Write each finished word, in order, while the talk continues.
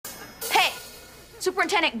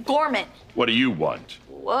Superintendent Gorman. What do you want?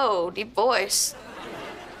 Whoa, deep voice.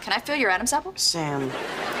 Can I feel your Adam's apple? Sam.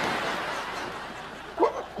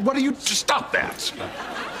 What do you... Stop that!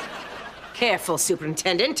 Careful,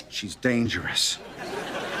 Superintendent. She's dangerous.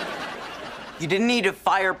 You didn't need to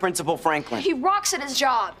fire Principal Franklin. He rocks at his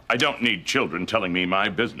job. I don't need children telling me my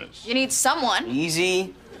business. You need someone.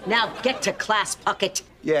 Easy. Now get to class, Puckett.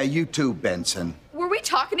 Yeah, you too, Benson. Were we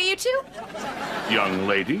talking to you two? Young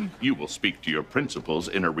lady, you will speak to your principals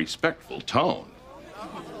in a respectful tone.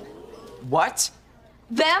 What?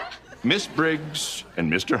 Them? Miss Briggs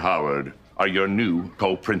and Mr. Howard are your new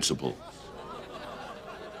co-principals.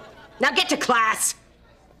 Now get to class.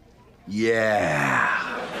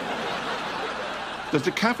 Yeah. Does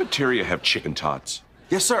the cafeteria have chicken tots?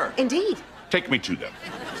 Yes, sir. Indeed. Take me to them.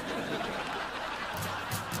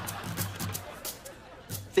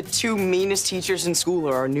 The two meanest teachers in school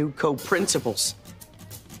are our new co-principals.